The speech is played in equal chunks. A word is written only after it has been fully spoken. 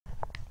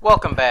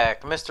Welcome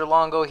back. Mr.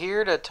 Longo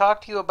here to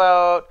talk to you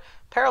about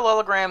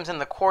parallelograms in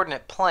the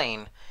coordinate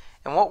plane.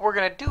 And what we're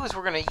going to do is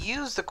we're going to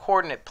use the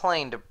coordinate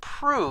plane to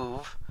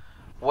prove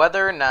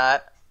whether or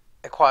not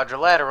a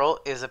quadrilateral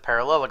is a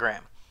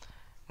parallelogram.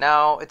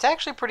 Now, it's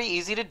actually pretty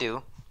easy to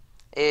do.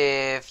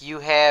 If you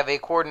have a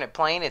coordinate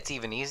plane, it's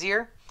even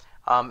easier.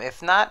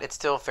 If not, it's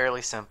still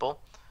fairly simple.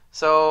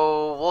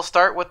 So we'll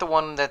start with the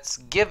one that's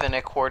given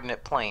a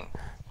coordinate plane.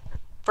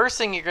 First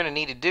thing you're going to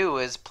need to do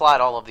is plot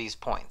all of these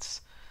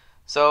points.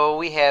 So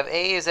we have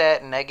A is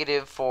at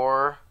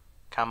 -4,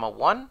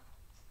 1.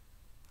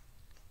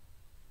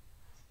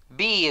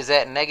 B is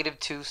at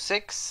 -2,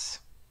 6.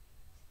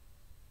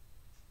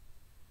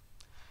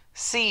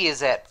 C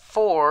is at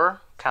 4,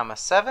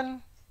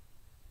 7.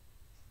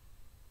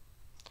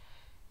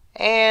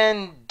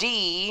 And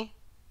D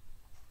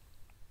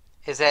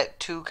is at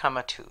 2,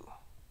 2.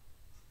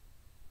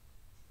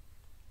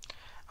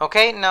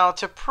 Okay, now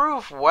to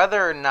prove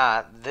whether or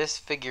not this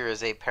figure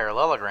is a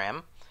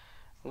parallelogram,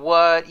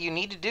 what you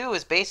need to do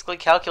is basically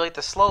calculate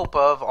the slope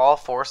of all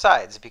four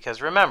sides,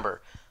 because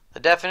remember, the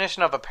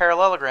definition of a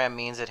parallelogram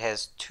means it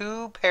has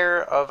two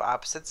pair of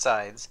opposite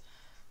sides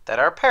that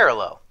are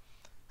parallel.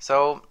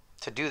 So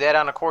to do that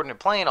on a coordinate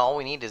plane, all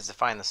we need is to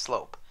find the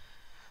slope.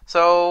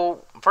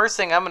 So first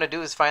thing I'm going to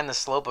do is find the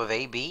slope of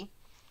AB.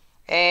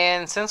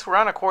 And since we're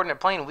on a coordinate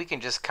plane, we can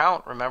just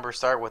count. Remember,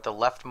 start with the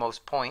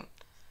leftmost point.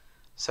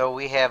 So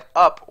we have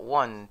up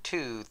 1,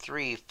 2,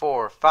 3,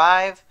 4,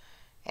 5.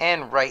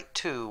 And right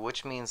 2,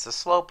 which means the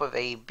slope of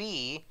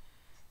AB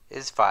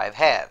is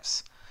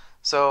 5/2.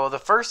 So the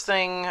first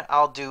thing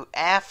I'll do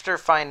after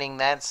finding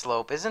that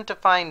slope isn't to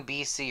find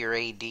BC or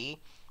AD,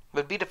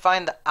 but be to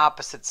find the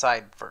opposite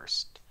side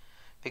first.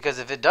 Because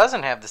if it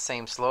doesn't have the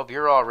same slope,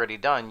 you're already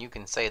done. You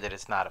can say that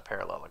it's not a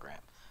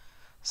parallelogram.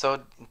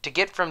 So to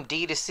get from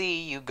D to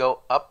C, you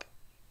go up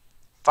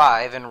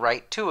 5 and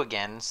right 2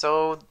 again.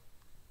 So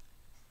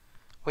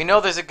we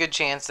know there's a good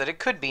chance that it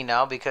could be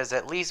now because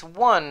at least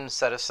one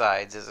set of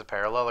sides is a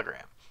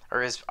parallelogram,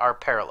 or are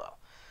parallel.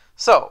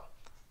 So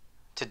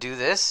to do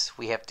this,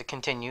 we have to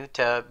continue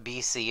to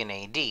BC and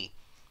AD.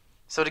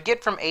 So to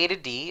get from A to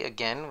D,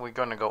 again, we're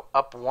going to go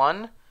up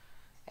 1,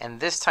 and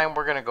this time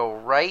we're going to go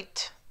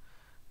right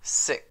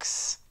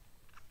 6.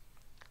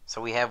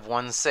 So we have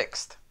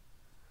 1/6.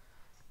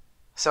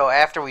 So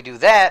after we do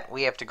that,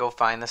 we have to go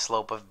find the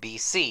slope of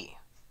BC.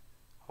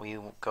 We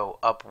go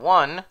up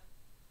 1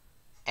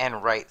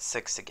 and right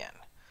 6 again.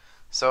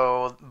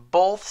 So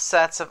both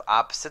sets of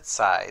opposite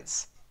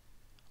sides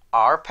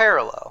are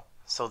parallel.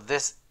 So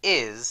this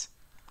is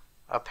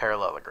a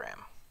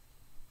parallelogram.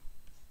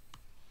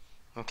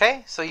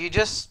 Okay, so you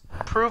just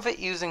prove it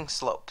using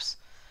slopes.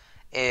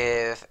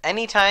 If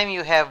anytime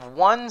you have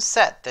one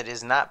set that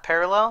is not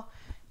parallel,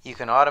 you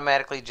can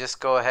automatically just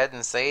go ahead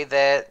and say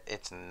that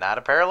it's not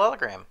a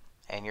parallelogram,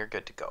 and you're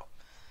good to go.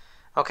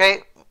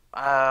 Okay,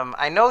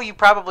 I know you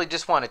probably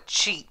just want to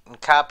cheat and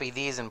copy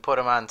these and put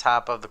them on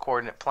top of the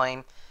coordinate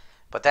plane,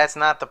 but that's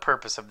not the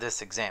purpose of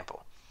this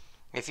example.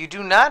 If you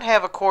do not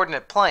have a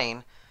coordinate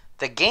plane,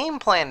 the game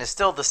plan is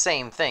still the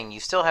same thing. You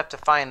still have to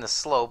find the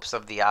slopes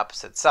of the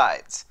opposite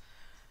sides.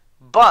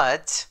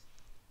 But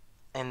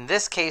in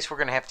this case, we're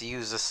going to have to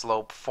use the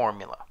slope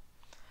formula.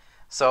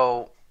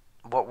 So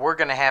what we're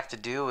going to have to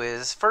do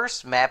is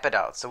first map it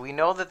out. So we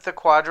know that the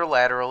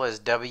quadrilateral is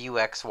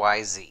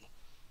WXYZ.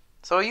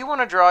 So you want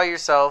to draw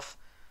yourself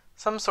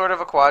some sort of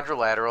a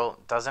quadrilateral.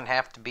 It doesn't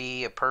have to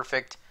be a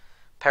perfect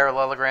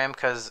parallelogram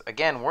because,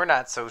 again, we're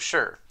not so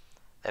sure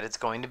that it's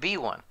going to be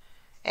one.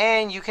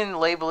 And you can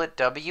label it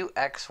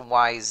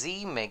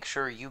WXYZ. Make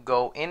sure you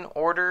go in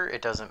order.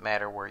 It doesn't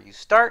matter where you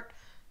start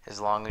as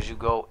long as you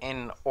go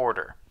in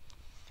order.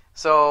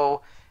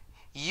 So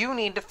you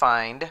need to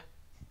find,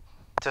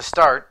 to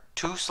start,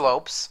 two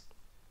slopes.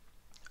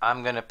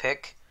 I'm going to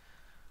pick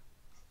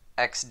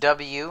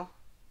XW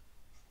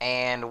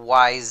and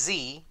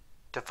YZ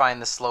to find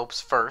the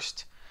slopes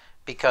first,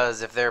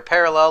 because if they're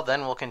parallel,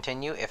 then we'll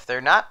continue. If they're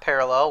not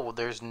parallel, well,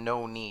 there's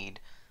no need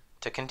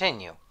to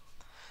continue.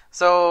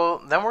 So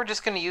then we're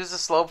just going to use the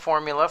slope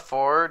formula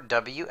for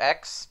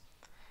WX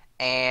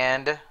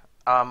and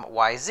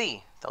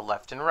YZ, the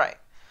left and right.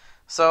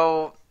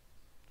 So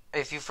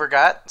if you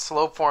forgot,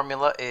 slope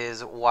formula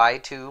is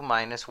y2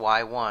 minus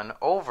y1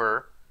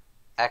 over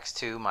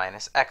x2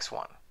 minus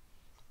x1.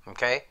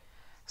 Okay,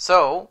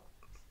 so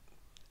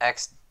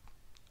x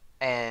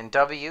and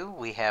w,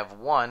 we have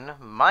 1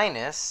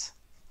 minus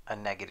a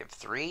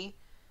 -3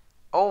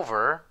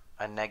 over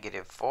a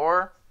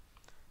 -4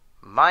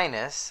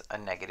 minus a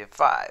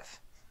 -5.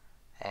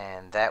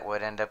 And that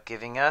would end up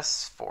giving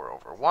us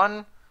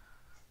 4/1.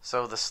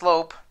 So the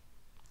slope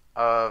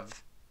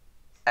of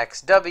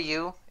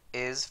xw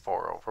is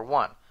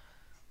 4/1.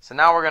 So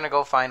now we're going to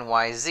go find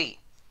yz.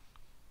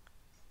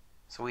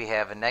 So we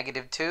have a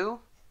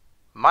 -2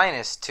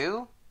 minus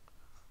 2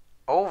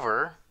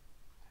 over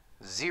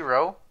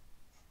 0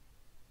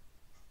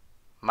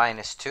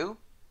 minus 2.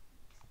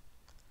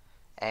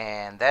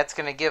 And that's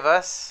going to give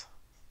us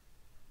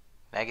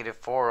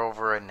 -4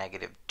 over a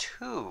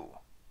 -2.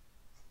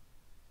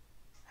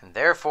 And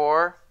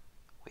therefore,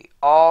 we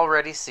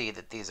already see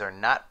that these are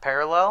not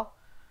parallel,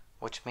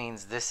 which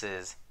means this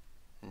is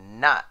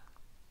not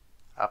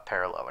a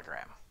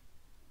parallelogram.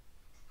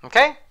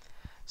 Okay?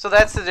 So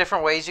that's the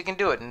different ways you can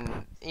do it.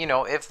 And, you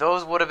know, if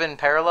those would have been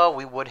parallel,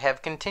 we would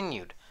have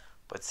continued.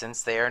 But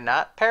since they are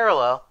not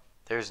parallel,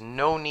 there's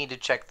no need to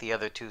check the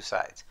other two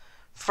sides.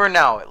 For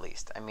now, at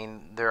least. I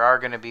mean, there are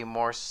going to be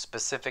more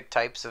specific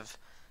types of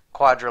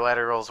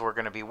quadrilaterals we're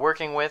going to be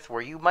working with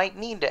where you might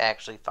need to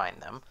actually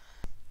find them.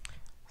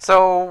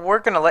 So we're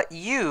going to let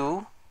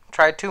you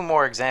try 2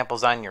 more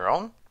examples on your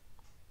own.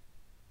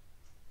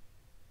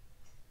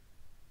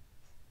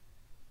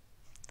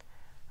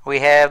 We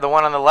have the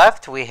one on the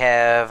left. We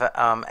have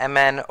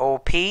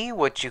MNOP,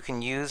 which you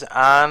can use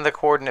on the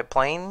coordinate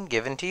plane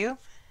given to you.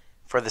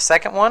 For the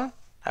second one,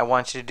 I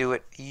want you to do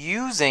it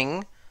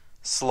using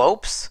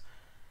slopes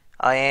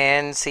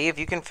and see if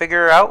you can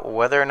figure out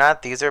whether or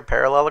not these are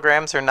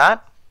parallelograms or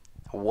not.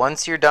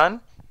 Once you're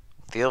done,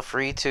 feel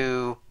free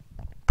to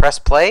press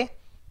play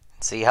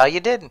and see how you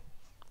did.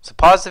 So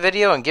pause the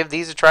video and give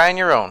these a try on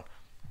your own.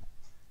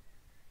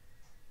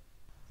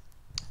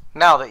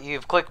 Now that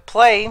you've clicked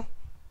play,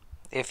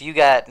 if you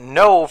got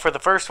no for the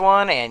first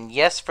one and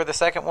yes for the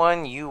second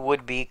one, you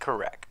would be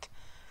correct.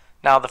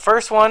 Now the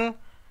first one,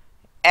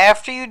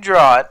 after you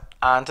draw it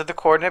onto the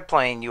coordinate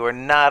plane, you are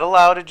not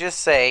allowed to just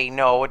say,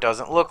 no, it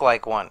doesn't look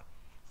like one.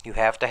 You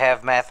have to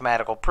have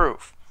mathematical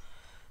proof.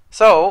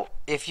 So,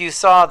 if you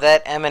saw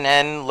that M and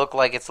N look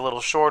like it's a little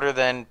shorter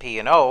than P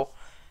and O,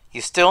 you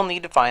still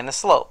need to find the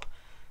slope.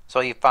 So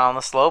you found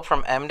the slope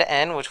from M to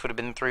N, which would have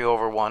been 3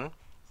 over 1.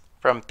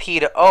 From P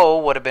to O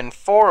would have been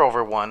 4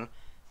 over 1.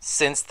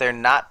 Since they're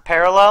not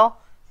parallel,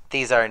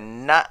 this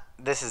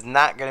is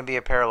not going to be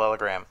a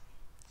parallelogram.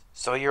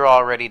 So you're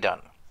already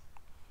done.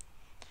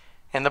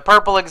 In the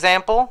purple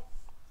example,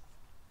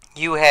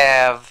 you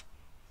have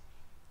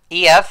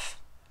EF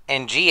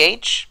and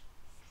GH,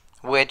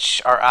 which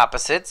are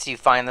opposites. You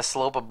find the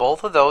slope of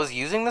both of those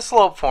using the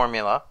slope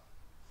formula,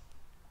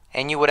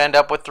 and you would end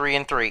up with 3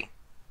 and 3.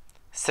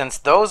 Since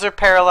those are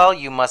parallel,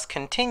 you must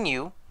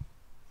continue,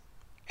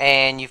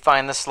 and you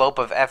find the slope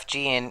of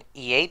FG and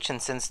EH,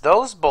 and since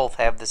those both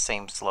have the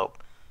same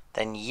slope,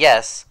 then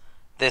yes,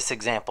 this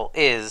example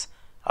is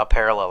a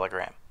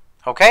parallelogram.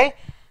 Okay?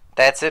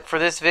 That's it for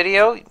this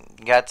video.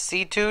 You got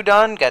C2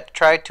 done, got to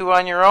try 2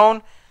 on your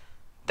own.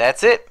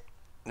 That's it.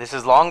 This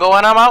is Longo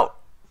and I'm out.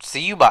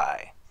 See you,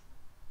 bye.